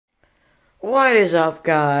What is up,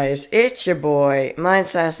 guys? It's your boy,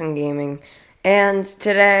 Mindsassin Gaming, and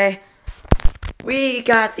today we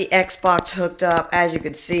got the Xbox hooked up, as you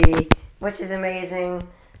could see, which is amazing.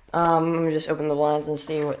 Let me just open the blinds and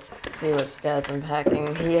see what Dad's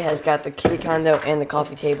unpacking. He has got the kitty condo and the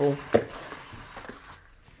coffee table,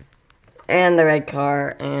 and the red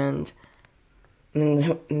car, and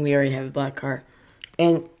we already have a black car.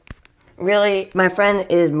 And really, my friend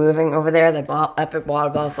is moving over there. They bought Epic Water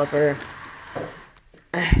Bottle Flipper.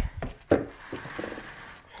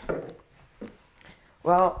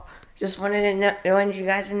 Well, just wanted you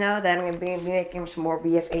guys to know that I'm going to be making some more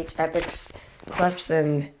BFH Epics clips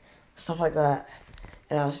and stuff like that.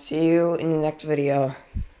 And I'll see you in the next video.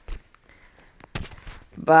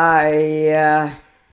 Bye.